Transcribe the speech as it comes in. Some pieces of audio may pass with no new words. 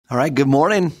All right, good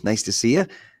morning. Nice to see you.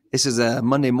 This is a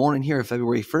Monday morning here,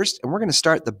 February 1st, and we're going to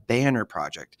start the banner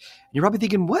project. You're probably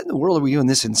thinking, what in the world are we doing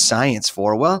this in science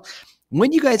for? Well,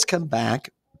 when you guys come back,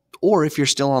 or if you're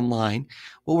still online,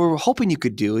 what we're hoping you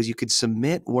could do is you could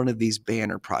submit one of these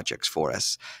banner projects for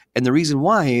us. And the reason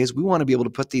why is we want to be able to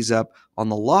put these up on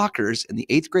the lockers in the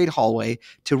 8th grade hallway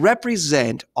to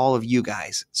represent all of you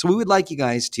guys. So we would like you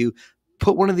guys to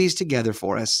put one of these together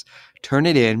for us, turn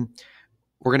it in.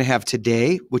 We're going to have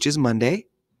today, which is Monday.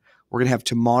 We're going to have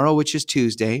tomorrow, which is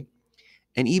Tuesday.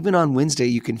 And even on Wednesday,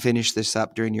 you can finish this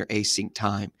up during your async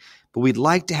time. But we'd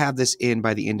like to have this in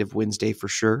by the end of Wednesday for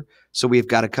sure. So we've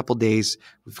got a couple days.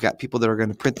 We've got people that are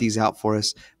going to print these out for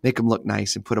us, make them look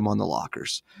nice, and put them on the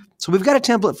lockers. So we've got a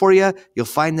template for you. You'll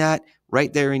find that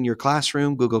right there in your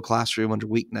classroom, Google Classroom under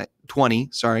week 20,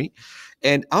 sorry.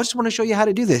 And I just want to show you how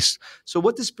to do this. So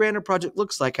what this banner project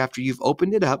looks like after you've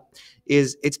opened it up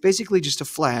is it's basically just a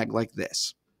flag like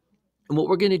this. And what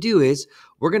we're going to do is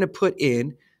we're going to put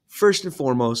in, first and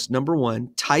foremost, number one,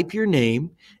 type your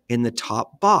name in the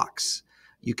top box.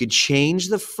 You could change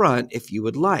the front if you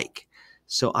would like.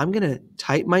 So I'm going to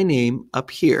type my name up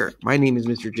here. My name is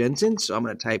Mr. Jensen, so I'm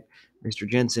going to type Mr.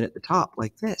 Jensen at the top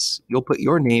like this. You'll put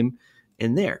your name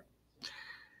in there.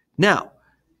 Now,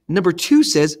 number two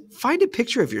says, find a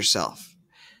picture of yourself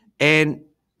and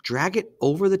drag it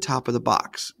over the top of the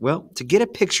box. Well, to get a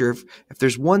picture, if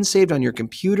there's one saved on your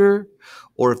computer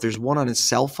or if there's one on a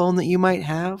cell phone that you might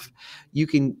have, you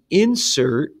can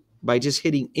insert by just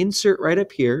hitting insert right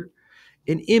up here,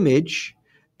 an image,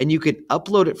 and you can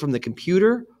upload it from the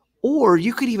computer, or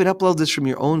you could even upload this from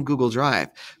your own Google Drive.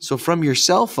 So from your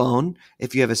cell phone,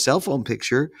 if you have a cell phone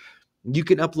picture, you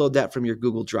can upload that from your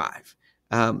Google Drive,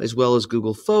 as well as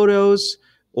Google Photos.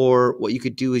 Or what you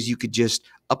could do is you could just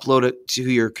upload it to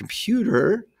your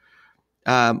computer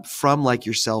from like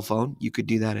your cell phone. You could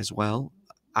do that as well.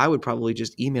 I would probably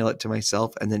just email it to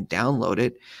myself and then download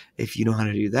it if you know how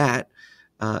to do that.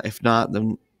 If not,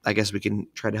 then I guess we can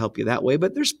try to help you that way.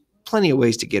 But there's plenty of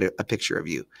ways to get a picture of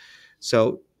you.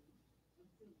 So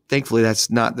thankfully, that's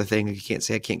not the thing. You can't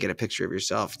say I can't get a picture of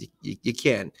yourself. You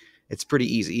can. It's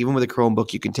pretty easy. Even with a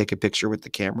Chromebook, you can take a picture with the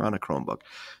camera on a Chromebook.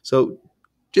 So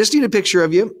just need a picture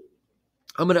of you.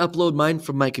 I'm going to upload mine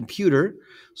from my computer.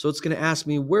 So it's going to ask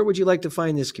me, where would you like to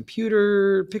find this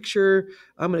computer picture?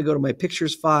 I'm going to go to my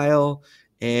pictures file,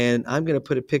 and I'm going to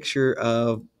put a picture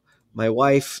of my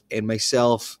wife and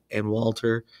myself and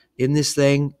Walter in this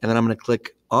thing. And then I'm going to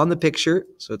click on the picture.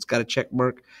 So it's got a check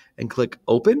mark and click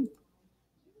open.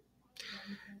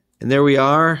 And there we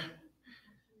are.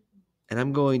 And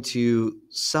I'm going to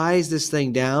size this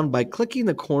thing down by clicking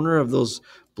the corner of those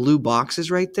blue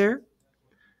boxes right there.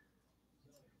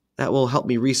 That will help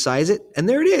me resize it. And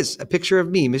there it is, a picture of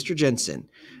me, Mr. Jensen.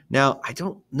 Now, I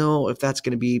don't know if that's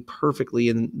going to be perfectly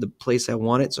in the place I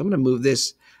want it. So I'm going to move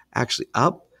this actually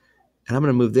up. And I'm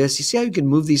going to move this. You see how you can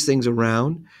move these things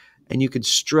around? And you could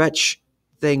stretch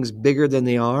things bigger than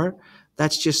they are.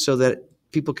 That's just so that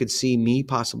people could see me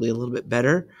possibly a little bit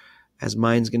better, as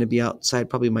mine's going to be outside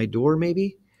probably my door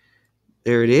maybe.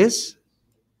 There it is.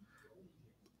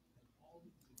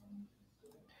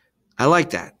 I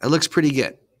like that. It looks pretty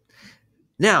good.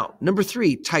 Now, number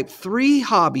three, type 3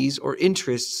 hobbies or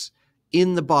interests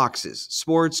in the boxes: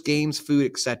 sports, games, food,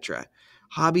 etc.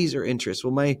 Hobbies or interests.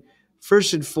 Well, my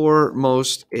first and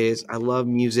foremost is I love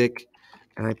music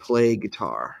and I play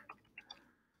guitar.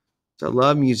 So I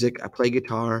love music. I play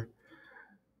guitar.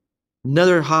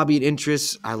 Another hobby and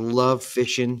interest, I love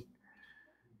fishing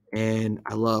and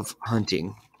I love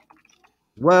hunting.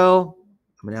 Well,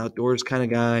 I'm an outdoors kind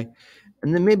of guy.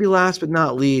 And then maybe last but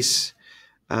not least,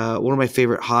 one of my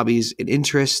favorite hobbies and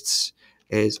interests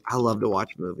is I love to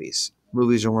watch movies.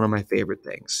 Movies are one of my favorite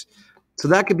things. So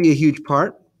that could be a huge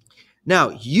part. Now,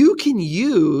 you can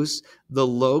use the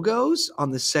logos on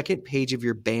the second page of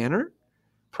your banner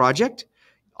project.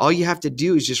 All you have to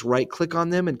do is just right-click on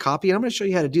them and copy. And I'm going to show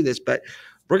you how to do this, but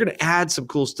we're going to add some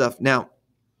cool stuff. Now,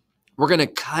 we're going to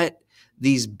cut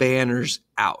these banners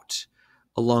out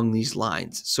along these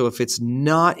lines. So if it's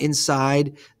not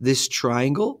inside this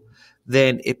triangle,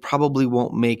 then it probably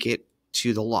won't make it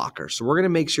to the locker. So we're going to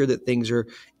make sure that things are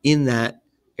in that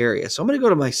area. So I'm going to go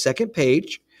to my second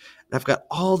page, and I've got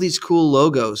all these cool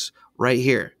logos right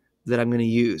here that I'm going to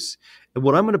use. And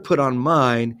what I'm going to put on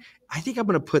mine, I think I'm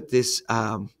going to put this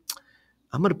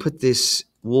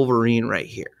Wolverine right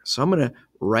here. So I'm going to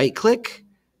right click,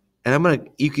 and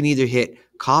you can either hit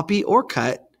copy or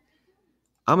cut.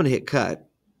 I'm going to hit cut.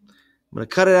 I'm going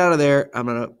to cut it out of there. I'm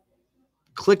going to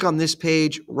click on this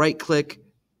page, right click,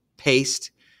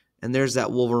 paste, and there's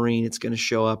that Wolverine. It's going to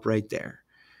show up right there.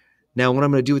 Now, what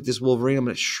I'm going to do with this Wolverine, I'm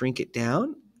going to shrink it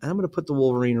down. and I'm going to put the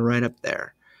Wolverine right up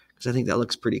there because I think that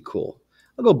looks pretty cool.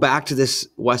 I'll go back to this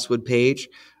Westwood page.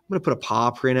 I'm going to put a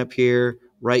paw print up here,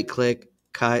 right click,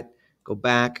 cut, go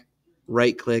back,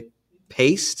 right click,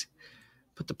 paste,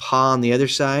 put the paw on the other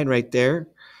side right there.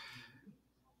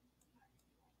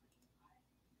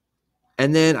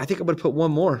 And then I think I'm going to put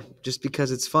one more just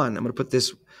because it's fun. I'm going to put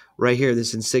this right here,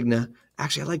 this insignia.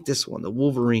 Actually, I like this one, the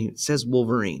Wolverine. It says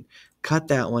Wolverine. Cut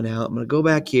that one out. I'm going to go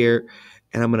back here,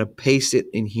 and I'm going to paste it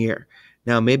in here.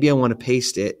 Now, maybe I want to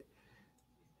paste it,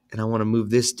 and I want to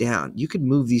move this down. You could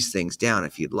move these things down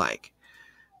if you'd like.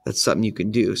 That's something you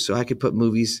can do. So I could put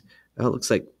movies. Oh, it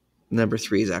looks like number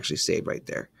 3 is actually saved right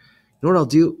there. You know what I'll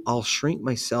do? I'll shrink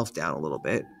myself down a little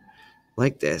bit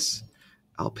like this.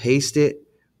 I'll paste it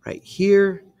right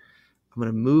here. I'm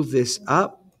going to move this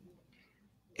up,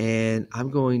 and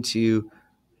I'm going to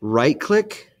right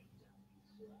click,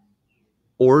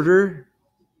 order,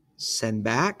 send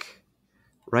back,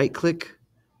 right click,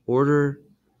 order.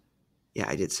 Yeah,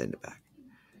 I did send it back.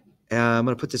 I'm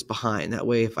going to put this behind. That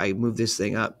way, if I move this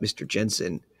thing up, Mr.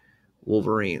 Jensen,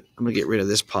 Wolverine. I'm going to get rid of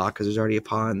this paw because there's already a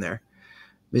paw in there.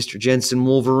 Mr. Jensen,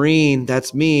 Wolverine.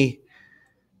 That's me.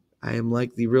 I am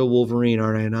like the real Wolverine,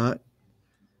 aren't I not?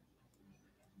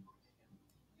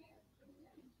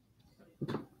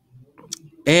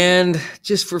 And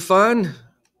just for fun,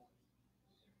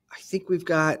 I think we've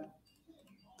got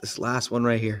this last one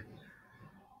right here.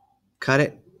 Cut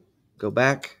it, go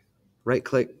back, right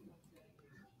click.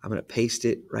 I'm going to paste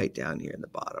it right down here in the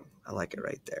bottom. I like it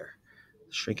right there.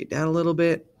 Shrink it down a little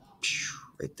bit,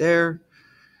 right there.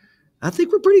 I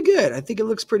think we're pretty good. I think it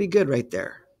looks pretty good right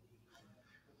there.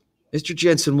 Mr.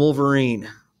 Jensen, Wolverine.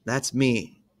 That's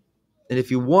me. And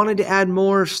if you wanted to add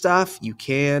more stuff, you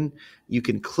can. You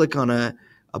can click on a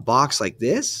box like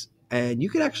this, and you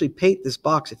could actually paint this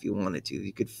box if you wanted to.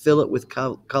 You could fill it with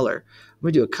color. I'm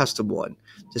going to do a custom one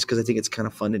just because I think it's kind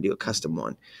of fun to do a custom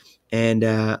one. And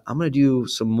I'm going to do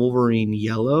some Wolverine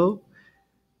yellow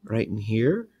right in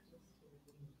here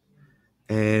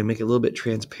and make it a little bit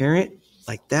transparent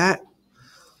like that.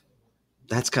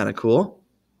 That's kind of cool.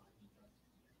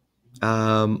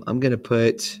 I'm going to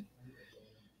put,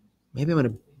 maybe I'm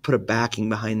going to put a backing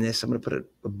behind this. I'm going to put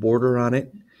a border on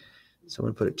it. So I'm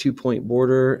going to put a 2-point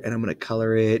border, and I'm going to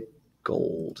color it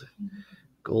gold.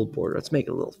 Gold border. Let's make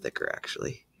it a little thicker,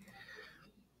 actually.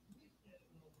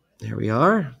 There we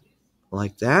are.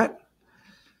 Like that.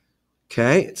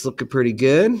 Okay, it's looking pretty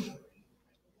good.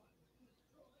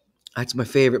 That's my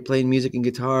favorite, playing music and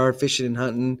guitar, fishing and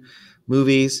hunting,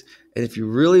 movies. And if you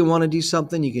really want to do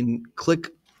something, you can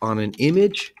click on an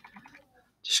image.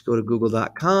 Just go to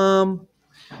google.com.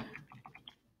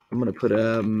 I'm going to put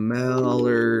a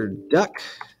mallard duck.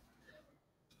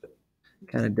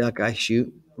 Kind of duck I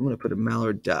shoot. I'm going to put a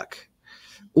mallard duck.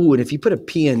 Ooh, and if you put a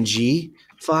PNG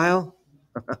file,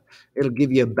 it'll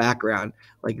give you a background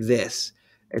like this.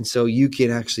 And so you can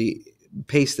actually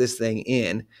paste this thing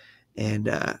in, and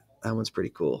that one's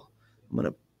pretty cool. I'm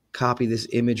going to copy this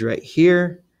image right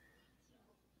here.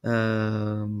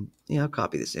 I'll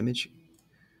copy this image.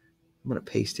 I'm going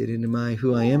to paste it into my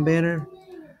Who I Am banner.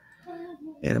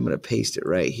 And I'm going to paste it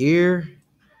right here.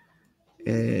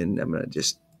 And I'm going to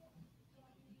just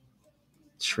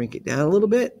shrink it down a little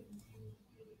bit.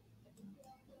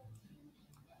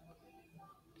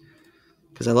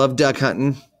 Because I love duck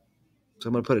hunting. So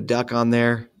I'm going to put a duck on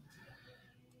there.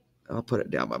 I'll put it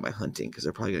down by my hunting because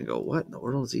they're probably going to go, what in the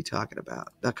world is he talking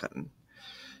about? Duck hunting.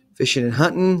 Fishing and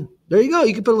hunting. There you go.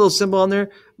 You can put a little symbol on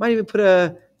there. Might even put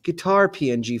a guitar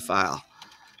PNG file.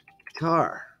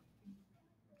 Guitar.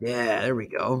 Yeah, there we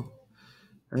go.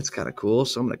 That's kind of cool.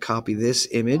 So I'm going to copy this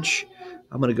image.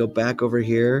 I'm going to go back over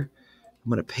here. I'm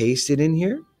going to paste it in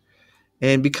here.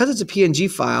 And because it's a PNG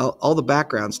file, all the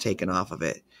background's taken off of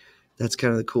it. That's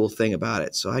kind of the cool thing about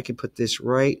it. So I can put this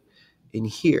right in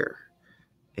here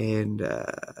and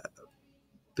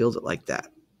build it like that.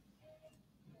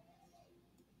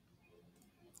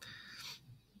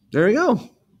 There we go.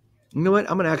 You know what?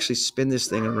 I'm going to actually spin this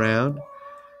thing around.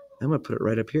 I'm going to put it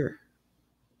right up here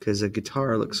because a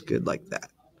guitar looks good like that.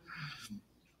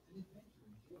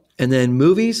 And then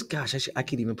movies. Gosh, I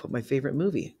could even put my favorite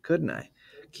movie, couldn't I?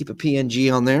 Keep a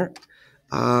PNG on there.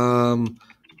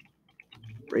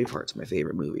 Braveheart's my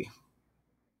favorite movie.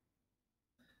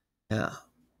 Yeah.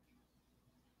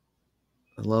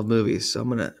 I love movies. So I'm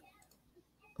gonna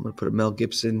put a Mel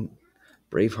Gibson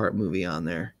Braveheart movie on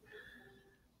there.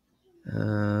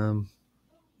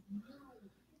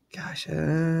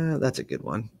 That's a good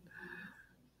one.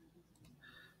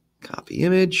 Copy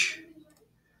image.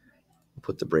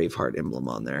 Put the Braveheart emblem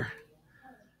on there.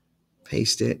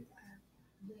 Paste it.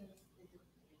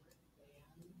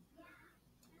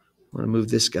 going to move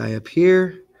this guy up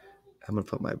here. I'm going to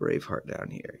put my Braveheart down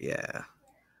here. Yeah.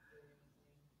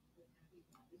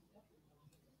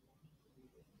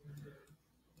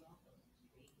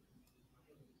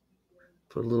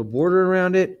 Put a little border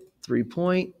around it,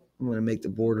 3-point. I'm going to make the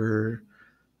border,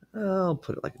 I'll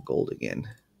put it like a gold again.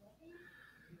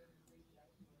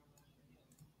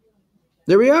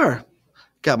 There we are.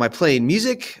 Got my playing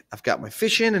music, I've got my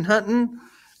fishing and hunting,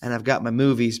 and I've got my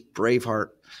movies, Braveheart.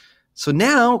 So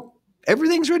now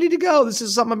everything's ready to go. This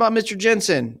is something about Mr.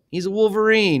 Jensen. He's a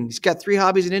Wolverine. He's got 3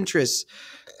 hobbies and interests.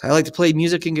 I like to play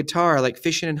music and guitar. I like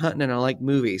fishing and hunting, and I like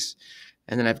movies.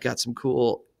 And then I've got some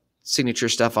cool signature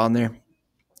stuff on there.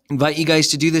 Invite you guys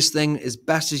to do this thing as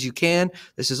best as you can.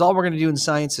 This is all we're going to do in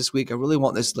science this week. I really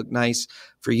want this to look nice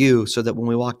for you so that when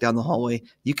we walk down the hallway,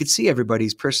 you could see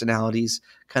everybody's personalities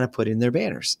kind of put in their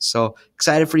banners. So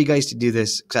excited for you guys to do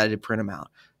this. Excited to print them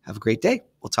out. Have a great day.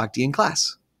 We'll talk to you in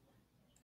class.